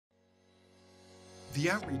The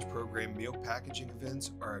outreach program meal packaging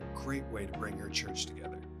events are a great way to bring your church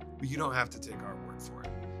together, but you don't have to take our word for it.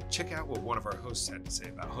 Check out what one of our hosts had to say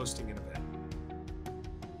about hosting an event.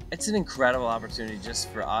 It's an incredible opportunity just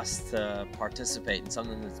for us to participate in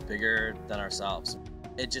something that's bigger than ourselves.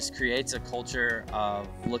 It just creates a culture of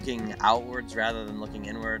looking outwards rather than looking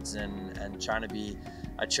inwards, and trying to be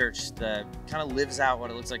a church that kind of lives out what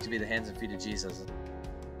it looks like to be the hands and feet of Jesus.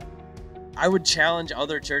 I would challenge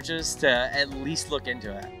other churches to at least look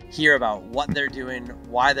into it, hear about what they're doing,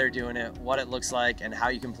 why they're doing it, what it looks like, and how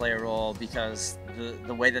you can play a role, because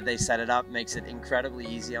the way that they set it up makes it incredibly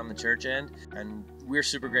easy on the church end, and we're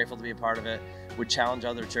super grateful to be a part of it. Would challenge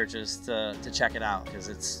other churches to check it out, because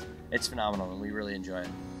it's phenomenal and we really enjoy it.